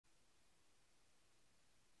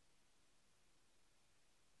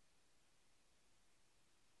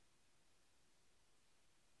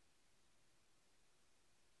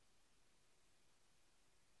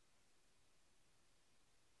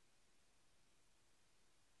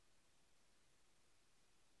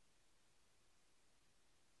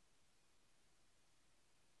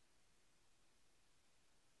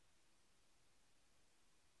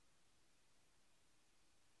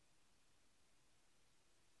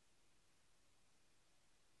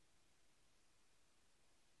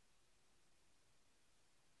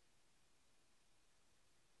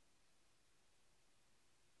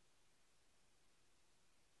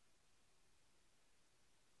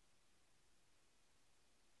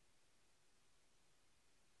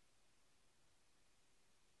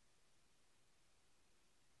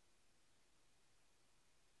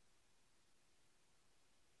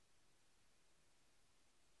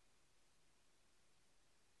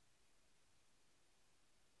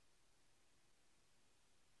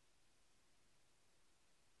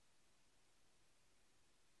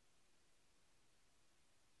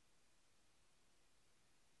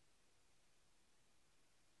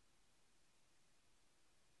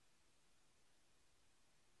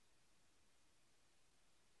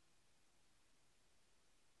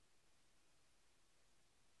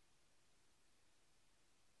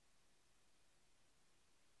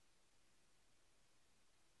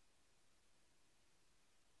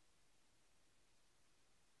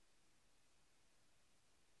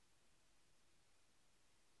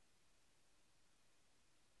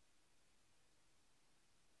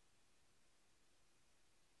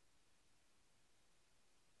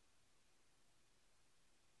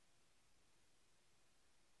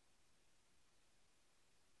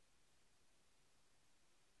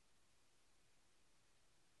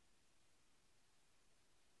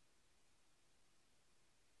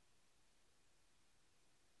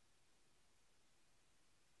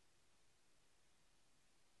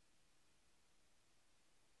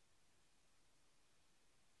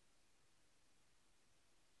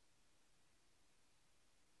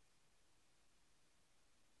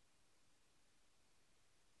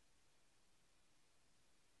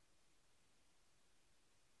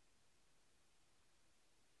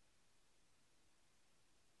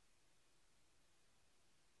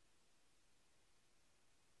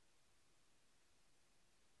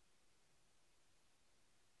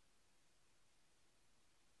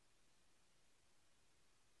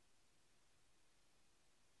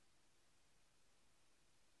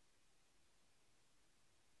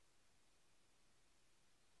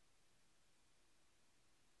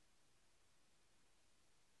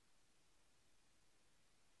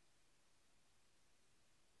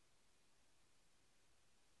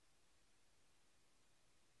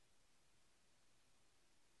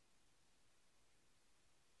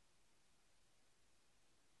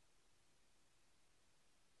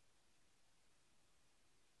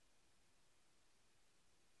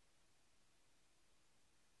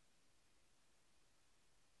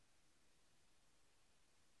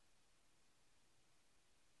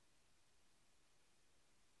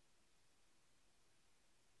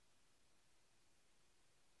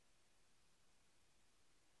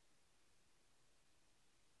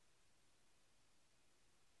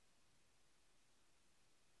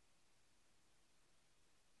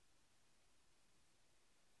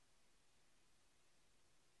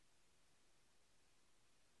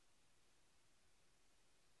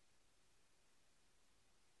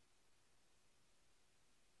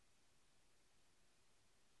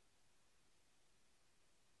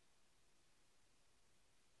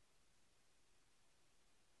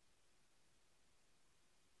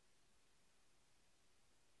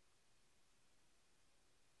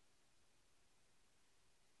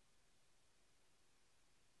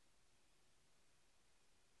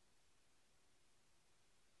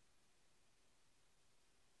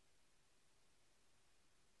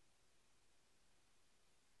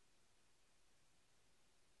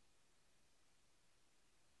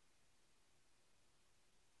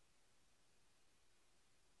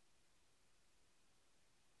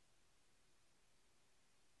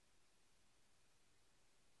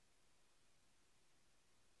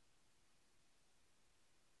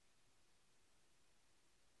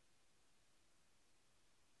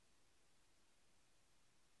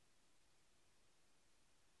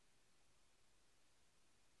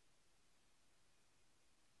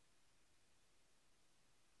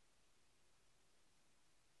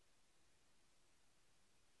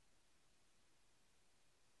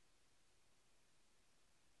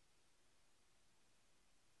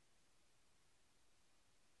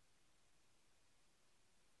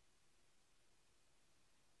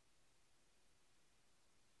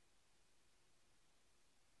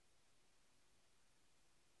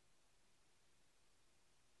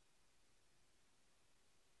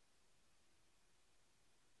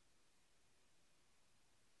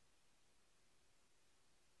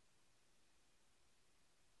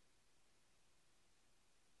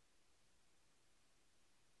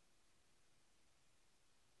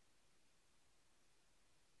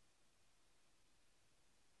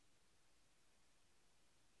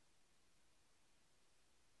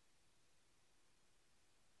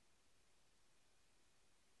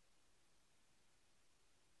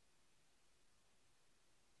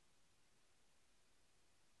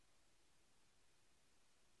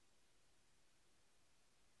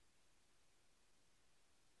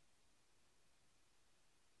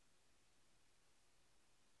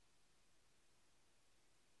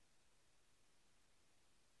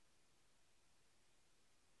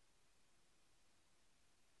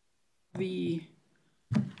the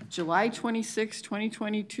July 26,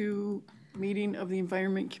 2022 meeting of the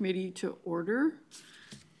Environment Committee to order.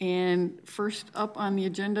 And first up on the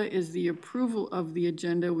agenda is the approval of the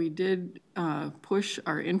agenda. We did push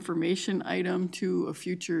our information item to a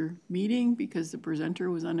future meeting because the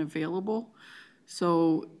presenter was unavailable.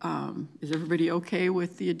 So is everybody okay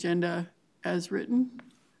with the agenda as written?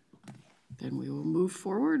 Then we will move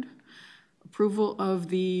forward. Approval of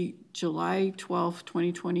the July 12th,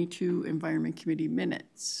 2022 Environment Committee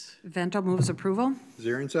minutes. Vento moves approval.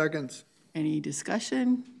 Zarian seconds. Any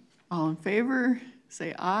discussion? All in favor,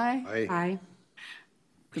 say aye. Aye. Aye.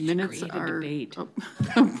 The minutes are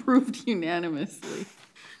approved unanimously.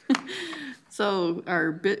 So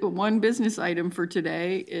our one business item for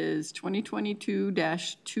today is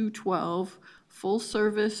 2022-212, full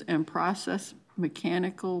service and process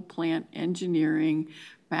mechanical plant engineering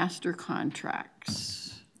master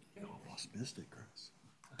contracts. You almost missed it, Chris.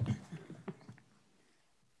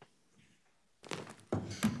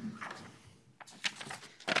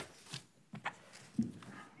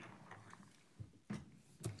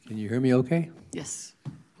 Can you hear me okay? Yes.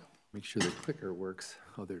 Make sure the clicker works.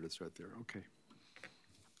 Oh, there it is right there. Okay.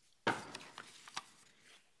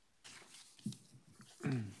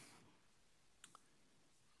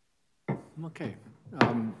 Okay.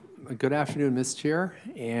 Good afternoon, Ms. Chair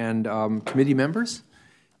and committee members,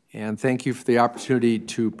 and thank you for the opportunity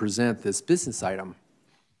to present this business item.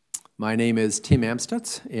 My name is Tim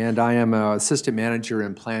Amstutz, and I am an assistant manager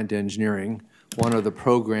in plant engineering, one of the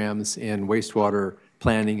programs in wastewater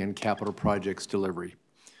planning and capital projects delivery.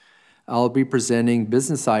 I'll be presenting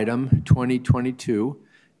business item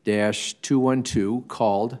 2022-212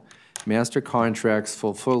 called Master Contracts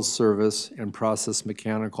for Full Service and Process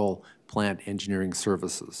Mechanical Plant Engineering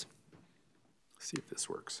Services. Let's see if this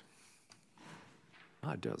works.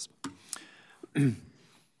 Ah, it does.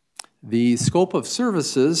 The scope of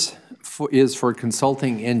services is for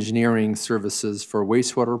consulting engineering services for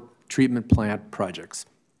wastewater treatment plant projects.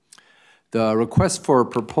 The request for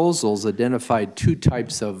proposals identified two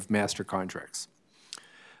types of master contracts,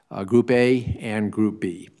 Group A and Group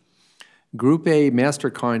B. Group A master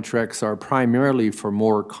contracts are primarily for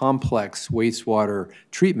more complex wastewater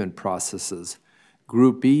treatment processes.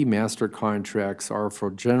 Group B master contracts are for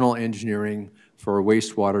general engineering for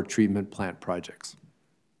wastewater treatment plant projects.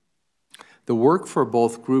 The work for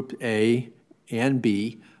both Group A and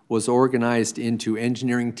B was organized into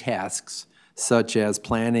engineering tasks such as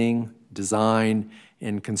planning, design,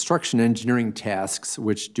 and construction engineering tasks,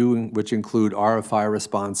 which include RFI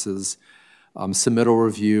responses, submittal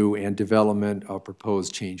review, and development of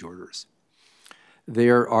proposed change orders.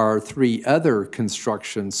 There are three other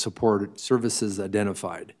construction support services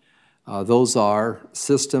identified. Those are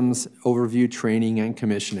systems overview training and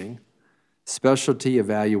commissioning, specialty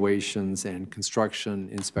evaluations, and construction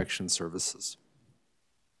inspection services.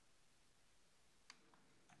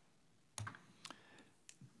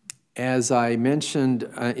 As I mentioned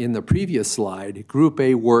in the previous slide, Group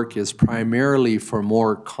A work is primarily for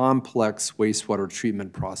more complex wastewater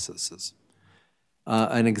treatment processes.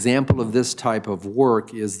 An example of this type of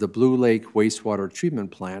work is the Blue Lake Wastewater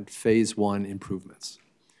Treatment Plant Phase 1 improvements.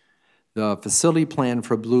 The facility plan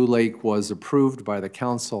for Blue Lake was approved by the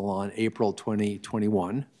Council on April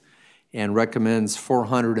 2021 and recommends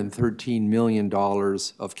 $413 million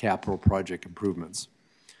of capital project improvements.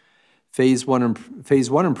 Phase one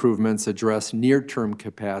improvements address near-term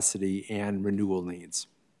capacity and renewal needs.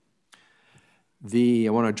 I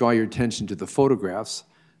want to draw your attention to the photographs.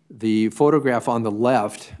 The photograph on the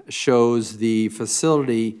left shows the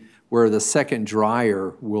facility where the second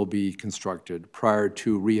dryer will be constructed prior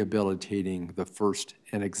to rehabilitating the first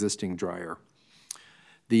and existing dryer.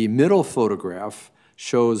 The middle photograph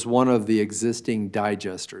shows one of the existing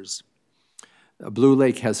digesters. Blue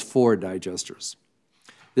Lake has 4 digesters.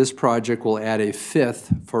 This project will add a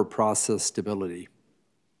 5th for process stability.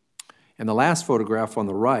 And the last photograph on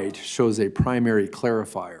the right shows a primary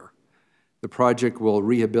clarifier. The project will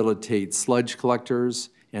rehabilitate sludge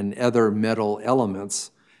collectors and other metal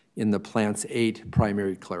elements in the plant's 8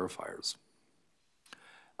 primary clarifiers.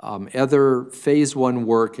 Other Phase 1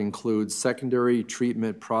 work includes secondary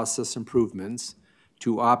treatment process improvements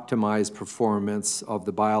to optimize performance of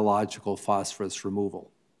the biological phosphorus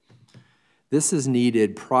removal. This is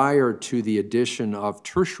needed prior to the addition of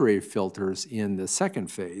tertiary filters in the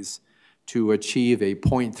second phase to achieve a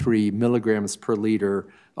 0.3 milligrams per liter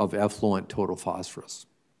of effluent total phosphorus.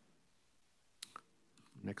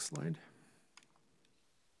 Next slide.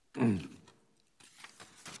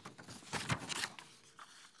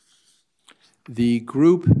 The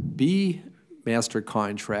Group B master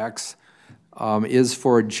contracts is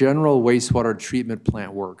for general wastewater treatment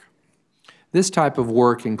plant work. This type of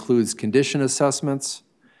work includes condition assessments,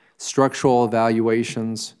 structural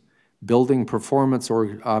evaluations, building performance or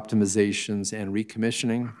optimizations and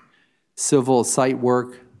recommissioning, civil site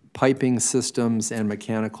work, piping systems and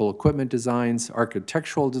mechanical equipment designs,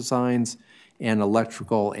 architectural designs, and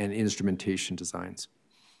electrical and instrumentation designs.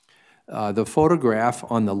 The photograph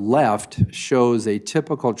on the left shows a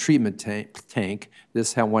typical treatment tank.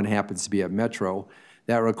 This one happens to be at Metro,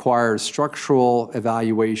 that requires structural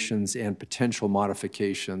evaluations and potential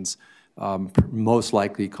modifications, most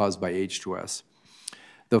likely caused by H2S.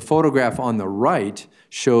 The photograph on the right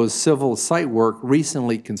shows civil site work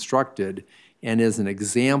recently constructed and is an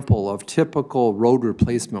example of typical road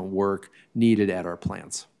replacement work needed at our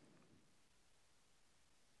plants.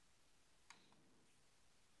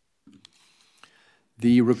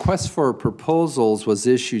 The request for proposals was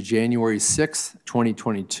issued January 6,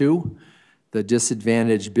 2022. The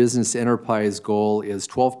disadvantaged business enterprise goal is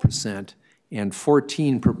 12%, and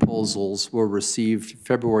 14 proposals were received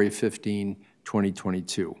February 15,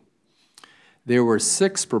 2022. There were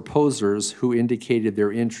 6 proposers who indicated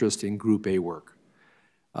their interest in Group A work.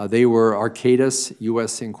 They were Arcadis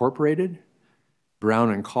US Incorporated, Brown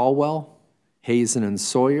and Caldwell, Hazen and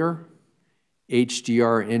Sawyer,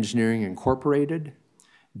 HDR Engineering Incorporated,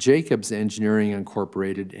 Jacobs Engineering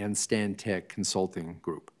Incorporated, and Stantec Consulting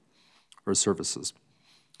Group or Services.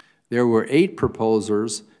 There were 8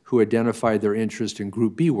 proposers who identified their interest in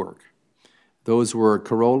Group B work. Those were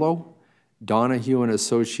Carollo, Donahue and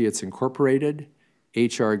Associates Incorporated,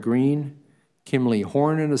 H.R. Green, Kimley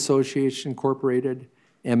Horn and Associates Incorporated,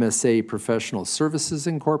 MSA Professional Services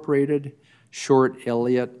Incorporated, Short,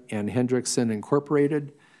 Elliott and Hendrickson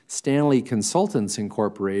Incorporated, Stanley Consultants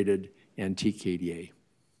Incorporated, and TKDA.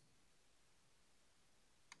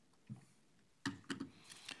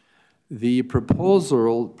 The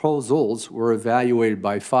proposals were evaluated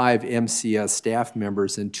by 5 MCS staff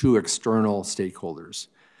members and 2 external stakeholders.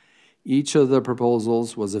 Each of the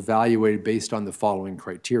proposals was evaluated based on the following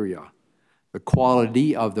criteria: the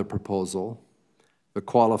quality of the proposal, the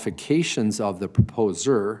qualifications of the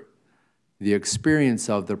proposer, the experience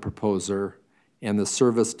of the proposer, and the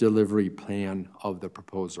service delivery plan of the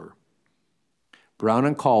proposer. Brown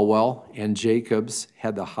and Caldwell and Jacobs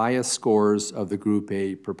had the highest scores of the Group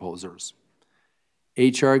A proposers.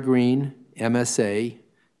 H.R. Green, MSA,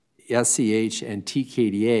 SCH, and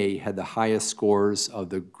TKDA had the highest scores of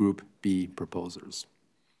the Group B proposers.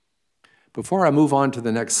 Before I move on to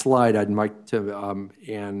the next slide, I'd like to,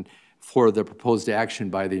 and for the proposed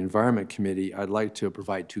action by the Environment Committee, I'd like to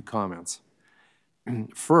provide 2 comments.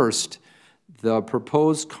 First, the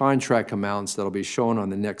proposed contract amounts that will be shown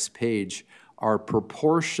on the next page are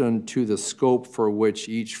proportioned to the scope for which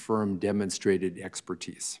each firm demonstrated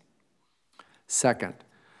expertise. Second,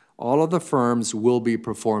 all of the firms will be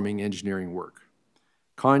performing engineering work.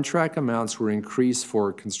 Contract amounts were increased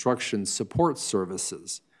for construction support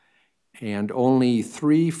services, and only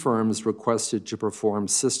 3 firms requested to perform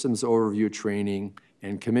systems overview training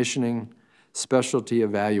and commissioning, specialty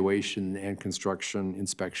evaluation, and construction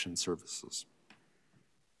inspection services.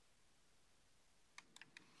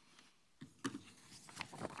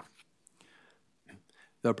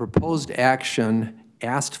 The proposed action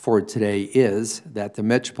asked for today is that the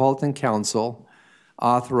Metropolitan Council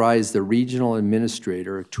authorize the regional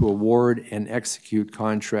administrator to award and execute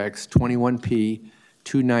contracts 21P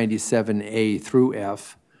 297A through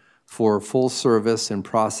F for full service and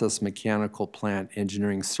process mechanical plant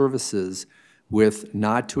engineering services with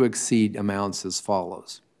not to exceed amounts as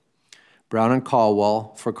follows: Brown and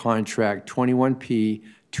Caldwell for contract 21P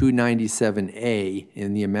 297A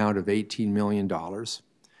in the amount of $18 million.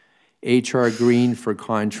 H.R. Green for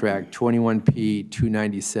contract 21P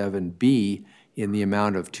 297B in the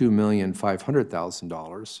amount of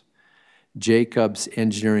 $2,500,000. Jacobs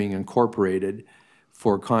Engineering Incorporated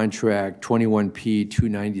for contract 21P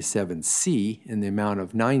 297C in the amount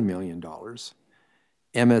of $9 million.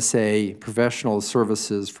 MSA Professional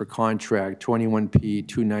Services for contract 21P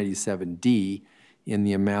 297D in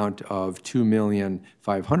the amount of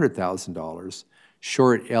 $2,500,000.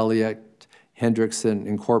 Short Elliott Hendrickson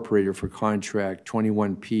Incorporated for contract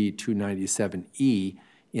 21P 297E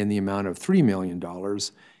in the amount of $3 million,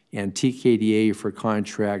 and TKDA for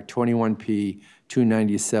contract 21P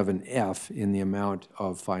 297F in the amount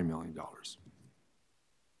of $5 million.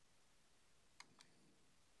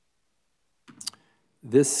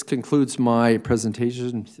 This concludes my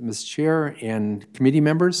presentation, Ms. Chair and committee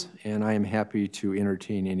members, and I am happy to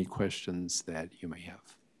entertain any questions that you may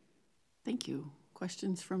have. Thank you.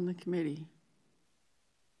 Questions from the committee?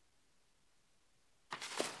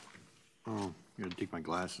 Oh, I'm gonna take my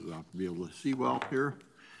glasses off to be able to see well here.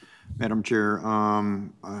 Madam Chair,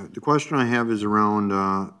 the question I have is around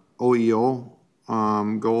OEO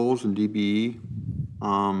goals and DBE.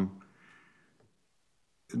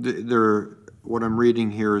 What I'm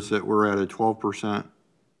reading here is that we're at a 12%.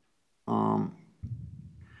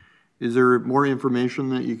 Is there more information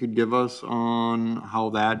that you could give us on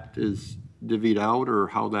how that is divvied out or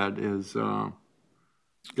how that is going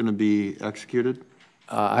to be executed?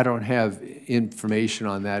 I don't have information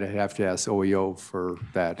on that. I'd have to ask OEO for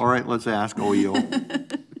that. All right, let's ask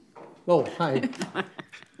OEO. Oh, hi.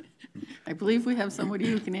 I believe we have somebody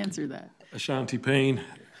who can answer that. Ashanti Payne,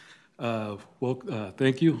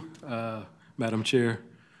 thank you, Madam Chair,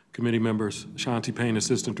 committee members. Ashanti Payne,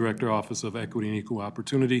 Assistant Director, Office of Equity and Equal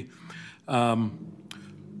Opportunity. All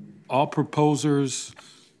proposers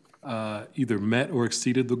either met or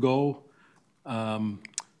exceeded the goal.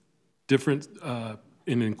 Different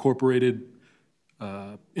and incorporated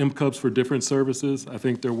MCUBs for different services. I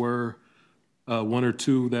think there were one or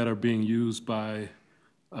two that are being used by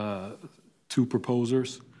two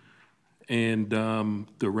proposers. And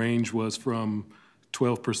the range was from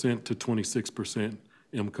 12% to 26%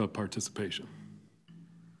 MCUB participation.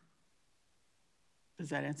 Does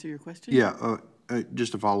that answer your question? Yeah,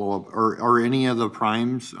 just to follow up, are any of the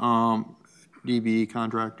primes DBE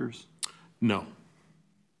contractors? No.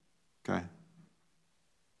 Okay.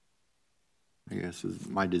 I guess is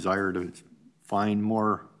my desire to find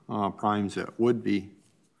more primes that would be.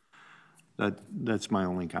 That's my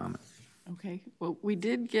only comment. Okay, well, we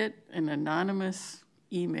did get an anonymous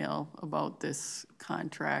email about this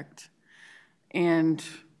contract, and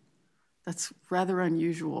that's rather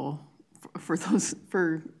unusual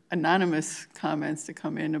for anonymous comments to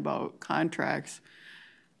come in about contracts.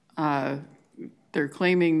 They're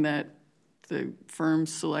claiming that the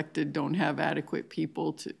firms selected don't have adequate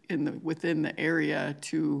people within the area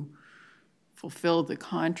to fulfill the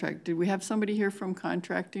contract. Did we have somebody here from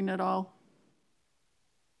contracting at all?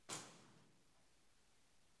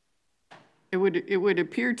 It would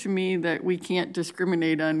appear to me that we can't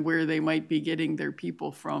discriminate on where they might be getting their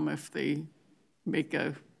people from if they make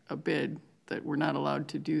a bid, that we're not allowed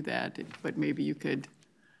to do that, but maybe you could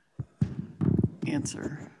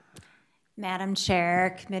answer. Madam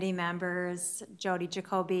Chair, committee members, Jody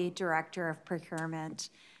Jacoby, Director of Procurement.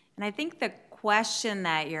 And I think the question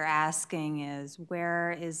that you're asking is,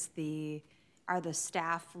 are the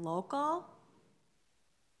staff local?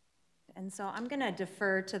 And so I'm going to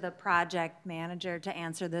defer to the project manager to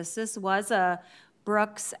answer this. This was a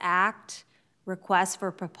Brooks Act request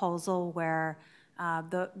for proposal where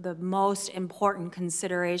the most important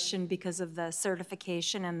consideration because of the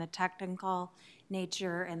certification and the technical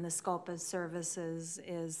nature and the scope of services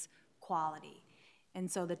is quality.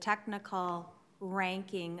 And so the technical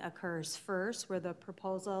ranking occurs first, where the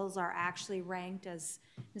proposals are actually ranked, as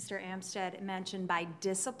Mr. Amstutz mentioned, by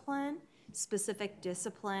discipline, specific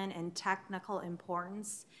discipline and technical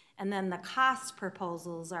importance, and then the cost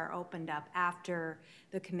proposals are opened up after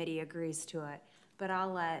the committee agrees to it. But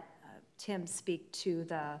I'll let Tim speak to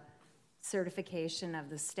the certification of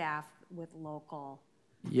the staff with local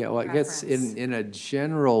Yeah, well, I guess in a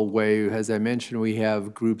general way, as I mentioned, we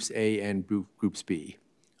have groups A and groups B.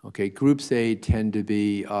 Okay, groups A tend to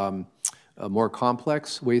be a more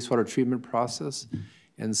complex wastewater treatment process,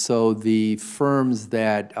 and so the firms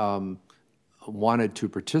that wanted to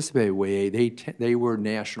participate with A, they were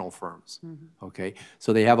national firms. Okay,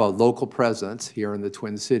 so they have a local presence here in the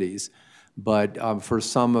Twin Cities, but for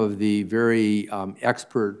some of the very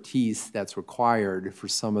expertise that's required for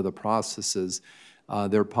some of the processes,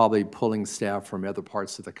 they're probably pulling staff from other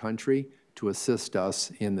parts of the country to assist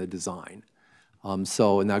us in the design.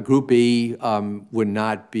 So now Group B would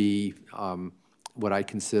not be what I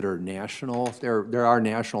consider national. There are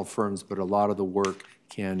national firms, but a lot of the work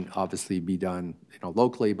can obviously be done,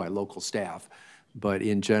 locally by local staff. But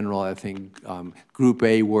in general, I think Group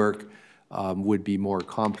A work would be more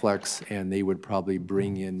complex, and they would probably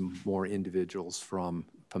bring in more individuals from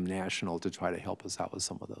national to try to help us out with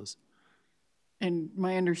some of those. And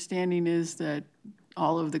my understanding is that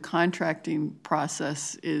all of the contracting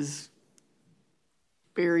process is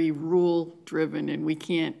very rule-driven, and we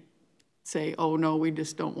can't say, oh, no, we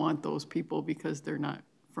just don't want those people because they're not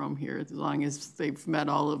from here. As long as they've met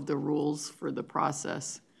all of the rules for the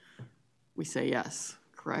process, we say yes,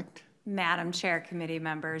 correct? Madam Chair, committee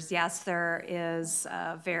members, yes, there is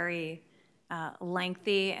a very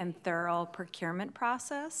lengthy and thorough procurement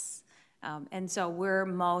process. And so we're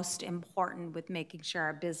most important with making sure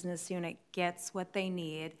our business unit gets what they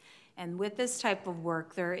need. And with this type of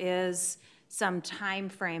work, there is some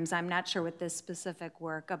timeframes. I'm not sure with this specific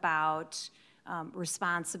work about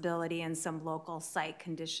responsibility and some local site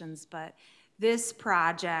conditions, but this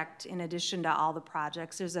project, in addition to all the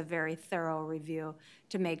projects, there's a very thorough review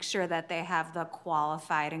to make sure that they have the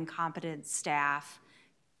qualified and competent staff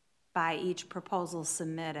by each proposal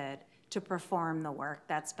submitted to perform the work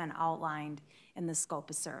that's been outlined in the scope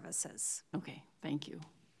of services. Okay, thank you.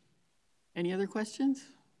 Any other questions?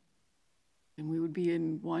 And we would be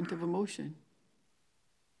in want of a motion.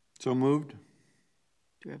 So moved? Do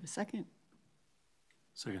we have a second?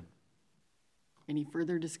 Second. Any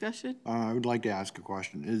further discussion? I would like to ask a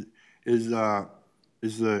question. Is the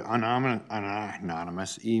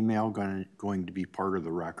anonymous email going to be part of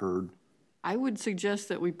the record? I would suggest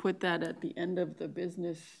that we put that at the end of the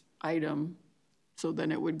business item, so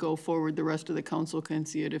then it would go forward. The rest of the council can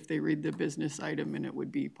see it if they read the business item, and it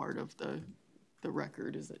would be part of the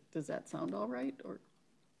record. Does that sound all right? Or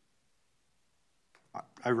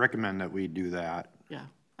I recommend that we do that. yeah,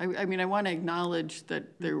 I mean, I want to acknowledge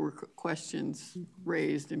that there were questions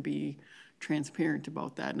raised and be transparent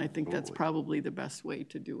about that, and I think that's probably the best way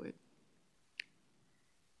to do it.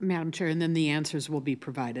 Madam Chair, and then the answers will be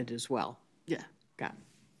provided as well. Yeah, Got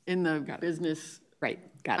in the business Right,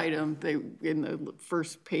 got it. item, in the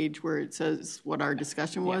first page where it says what our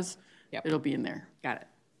discussion was, Yep. it'll be in there. Got it.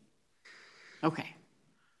 Okay.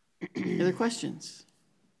 Any other questions?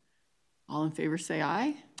 All in favor say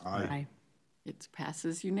aye. Aye. It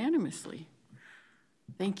passes unanimously.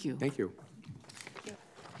 Thank you. Thank you.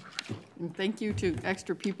 And thank you to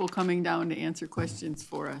extra people coming down to answer questions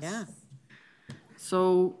for us. Yeah.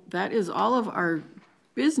 So that is all of our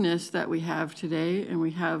business that we have today, and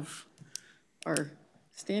we have our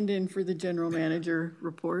stand-in for the general manager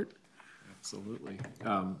report. Absolutely.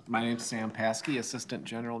 My name's Sam Paske, Assistant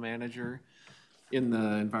General Manager in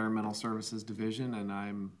the Environmental Services Division, and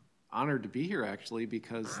I'm honored to be here actually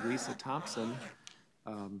because Lisa Thompson,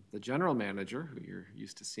 the General Manager, who you're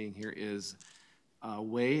used to seeing here, is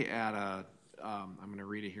away at I'm going to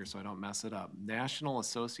read it here so I don't mess it up, National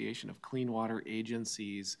Association of Clean Water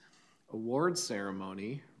Agencies award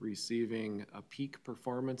ceremony, receiving a Peak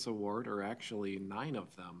Performance Award, or actually 9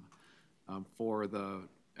 of them, for the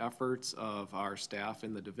efforts of our staff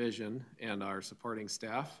in the division and our supporting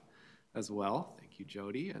staff as well. Thank you,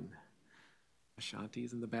 Jody, and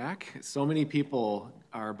Ashanti's in the back. So many people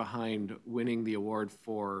are behind winning the award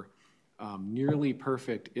for nearly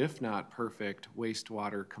perfect, if not perfect,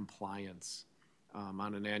 wastewater compliance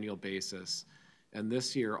on an annual basis. And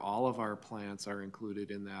this year, all of our plants are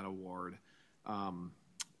included in that award.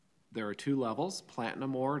 There are 2 levels,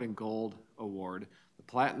 Platinum Award and Gold Award. The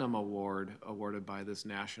Platinum Award, awarded by this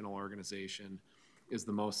national organization, is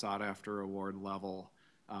the most sought-after award level.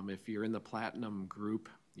 If you're in the Platinum group,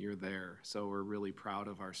 you're there. So we're really proud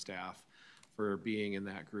of our staff for being in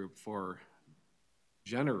that group for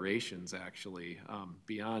generations, actually,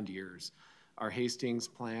 beyond years. Our Hastings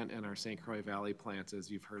plant and our St. Croix Valley plants,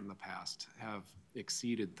 as you've heard in the past, have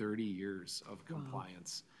exceeded 30 years of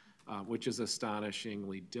compliance, which is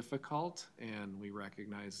astonishingly difficult, and we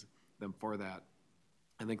recognize them for that.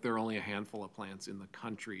 I think there are only a handful of plants in the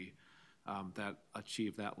country that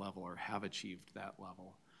achieve that level or have achieved that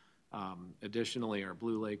level. Additionally, our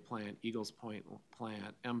Blue Lake plant, Eagles Point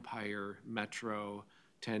plant, Empire, Metro,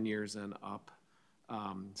 10 years and up.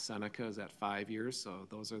 Seneca is at 5 years, so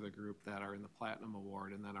those are the group that are in the Platinum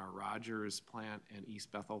Award. And then our Rogers plant and East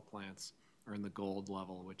Bethel plants are in the Gold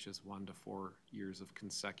level, which is 1 to 4 years of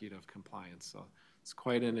consecutive compliance. So it's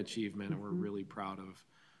quite an achievement, and we're really proud of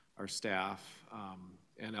our staff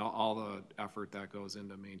and all the effort that goes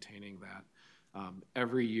into maintaining that.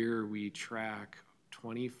 Every year we track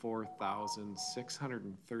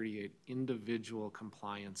 24,638 individual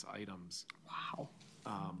compliance items. Wow.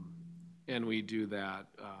 And we do that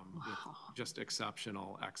with just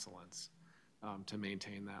exceptional excellence to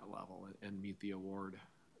maintain that level and meet the award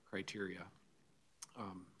criteria.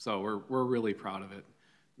 So we're really proud of it,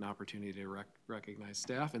 an opportunity to recognize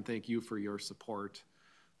staff, and thank you for your support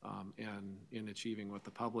and in achieving what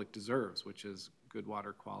the public deserves, which is good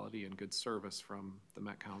water quality and good service from the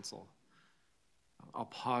Met Council. I'll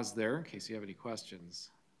pause there in case you have any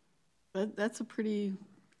questions. That's a pretty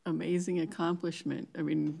amazing accomplishment. I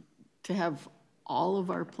mean, to have all of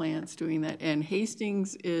our plants doing that, and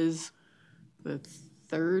Hastings is the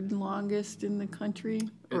 3rd longest in the country,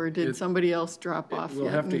 or did somebody else drop off We'll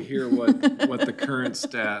yet? have to hear what the current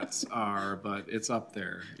stats are, but it's up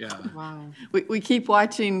there, yeah. Wow. We keep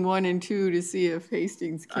watching 1 and 2 to see if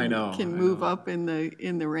Hastings I know. can move up in the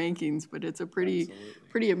rankings, but it's a pretty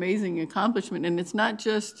amazing accomplishment. And it's not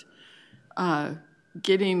just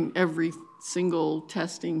getting every single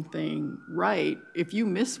testing thing right, if you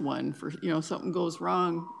miss one for, something goes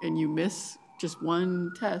wrong and you miss just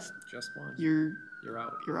one test, Just one. you're You're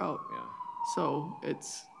out. Yeah. So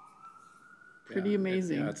it's pretty Yeah,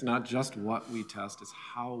 amazing. it's not just what we test, it's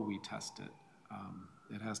how we test it.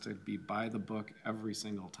 It has to be by the book every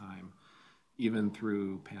single time, even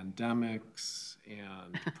through pandemics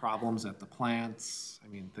and problems at the plants. I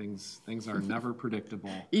mean, things are never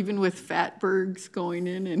predictable. Even with fatbergs going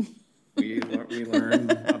in and. We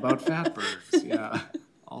learn about fatbergs, yeah,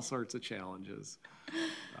 all sorts of challenges.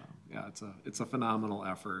 Yeah, it's a phenomenal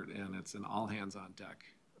effort, and it's an all hands on deck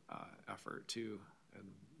effort too. And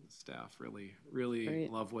the staff really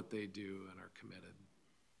Great. love what they do and are committed.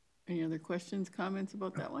 Any other questions, comments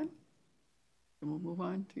about that one? And we'll move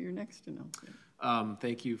on to your next announcement.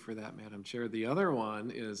 Thank you for that, Madam Chair. The other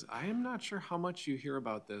one is, I am not sure how much you hear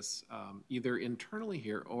about this, either internally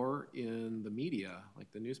here or in the media,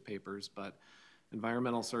 like the newspapers, but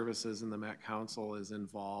Environmental Services and the Met Council is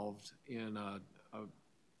involved in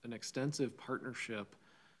an extensive partnership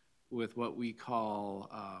with what we call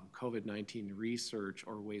COVID-19 research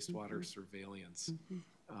or wastewater surveillance.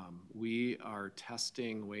 We are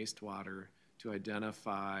testing wastewater to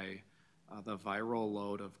identify the viral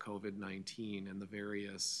load of COVID-19 and the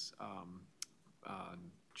various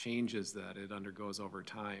changes that it undergoes over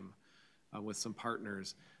time with some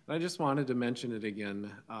partners. And I just wanted to mention it again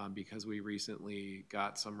because we recently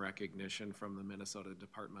got some recognition from the Minnesota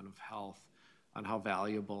Department of Health on how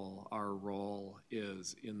valuable our role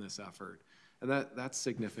is in this effort. And that's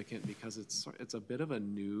significant because it's a bit of a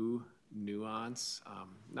new nuance.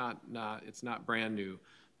 It's not brand new,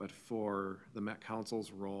 but for the Met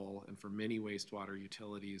Council's role and for many wastewater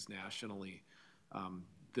utilities nationally,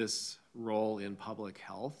 this role in public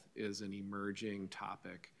health is an emerging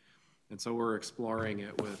topic. And so we're exploring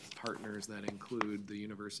it with partners that include the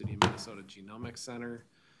University of Minnesota Genomics Center,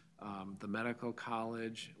 the Medical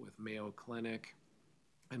College, with Mayo Clinic,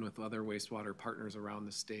 and with other wastewater partners around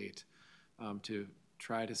the state to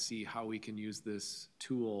try to see how we can use this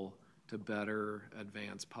tool to better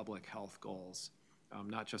advance public health goals.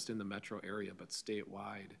 Not just in the metro area, but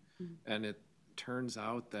statewide. And it turns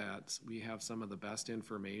out that we have some of the best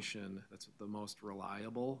information that's the most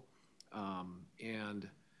reliable. And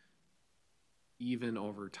even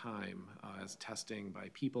over time, as testing by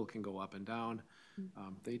people can go up and down,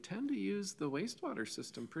 they tend to use the wastewater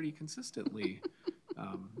system pretty consistently.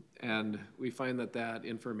 And we find that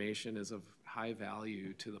information is of high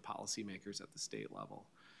value to the policymakers at the state level.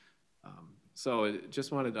 So I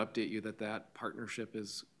just wanted to update you that partnership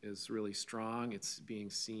is really strong. It's being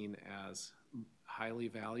seen as highly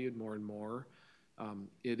valued more and more.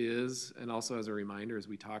 It is, and also as a reminder, as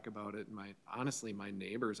we talk about it, honestly, my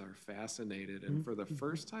neighbors are fascinated. And for the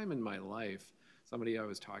first time in my life, somebody I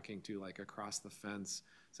was talking to, like across the fence,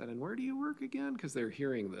 said, "And where do you work again?" Because they're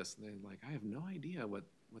hearing this, and they're like, "I have no idea what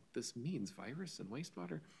this means, virus and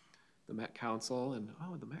wastewater." The Met Council, and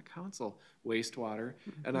the Met Council, wastewater.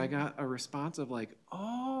 And I got a response of like,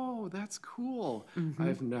 "Oh, that's cool."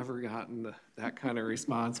 I've never gotten that kind of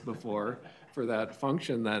response before for that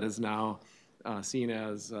function that is now seen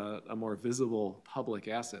as a more visible public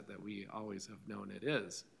asset that we always have known it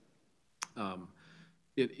is.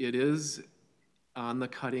 It is on the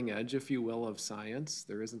cutting edge, if you will, of science.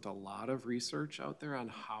 There isn't a lot of research out there on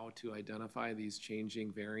how to identify these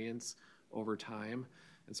changing variants over time.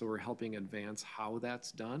 And so we're helping advance how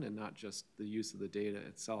that's done and not just the use of the data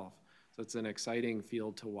itself. So it's an exciting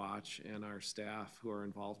field to watch, and our staff who are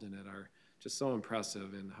involved in it are just so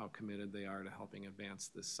impressive in how committed they are to helping advance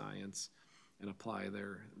this science and apply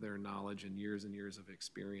their knowledge and years of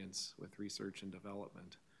experience with research and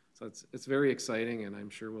development. So it's very exciting, and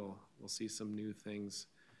I'm sure we'll see some new things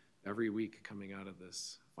every week coming out of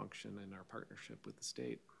this function in our partnership with the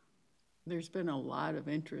state. There's been a lot of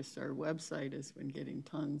interest. Our website has been getting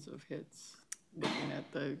tons of hits looking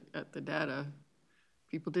at the data.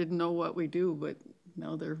 People didn't know what we do, but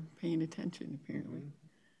now they're paying attention, apparently.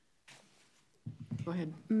 Go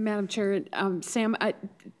ahead. Madam Chair, Sam,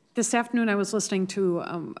 this afternoon I was listening to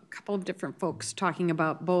a couple of different folks talking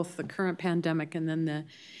about both the current pandemic and then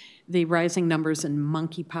the rising numbers in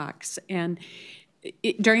monkeypox. And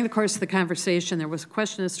during the course of the conversation, there was a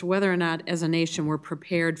question as to whether or not, as a nation, we're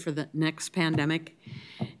prepared for the next pandemic.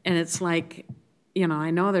 And it's like,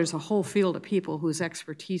 I know there's a whole field of people whose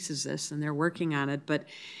expertise is this, and they're working on it. But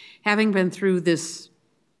having been through this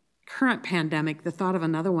current pandemic, the thought of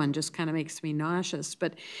another one just kind of makes me nauseous.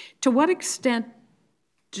 But to what extent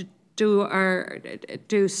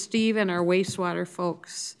do Steve and our wastewater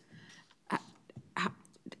folks,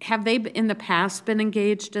 have they in the past been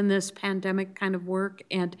engaged in this pandemic kind of work?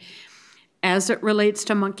 And As it relates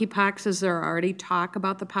to monkeypox, is there already talk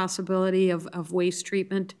about the possibility of waste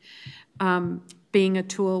treatment being a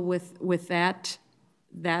tool with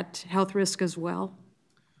that health risk as well?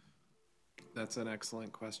 That's an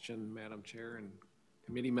excellent question, Madam Chair and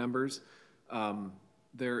committee members.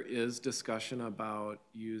 There is discussion about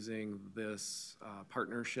using this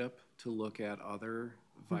partnership to look at other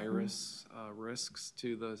virus risks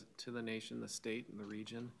to the nation, the state, and the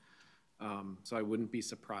region. So I wouldn't be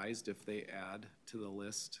surprised if they add to the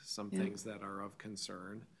list some things that are of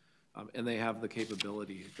concern. And they have the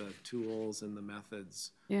capability, the tools and the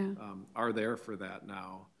methods are there for that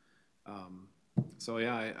now. So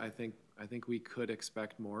yeah, I think we could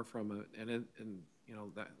expect more from it, and you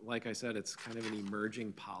know, that, like I said, it's kind of an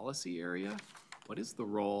emerging policy area. What is the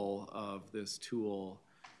role of this tool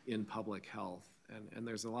in public health? And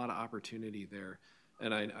there's a lot of opportunity there.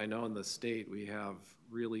 And I know in the state we have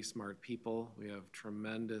really smart people. We have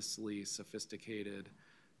tremendously sophisticated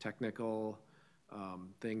technical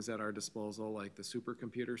things at our disposal, like the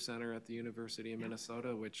Supercomputer Center at the University of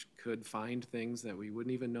Minnesota, which could find things that we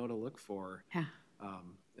wouldn't even know to look for. Yeah.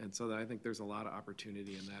 And so I think there's a lot of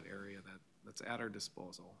opportunity in that area that's at our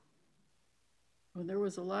disposal. Well, there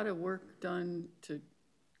was a lot of work done to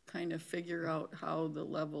kind of figure out how the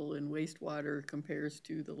level in wastewater compares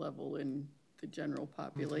to the level in the general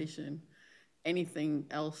population. Anything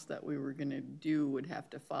else that we were going to do would have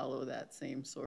to follow that same sort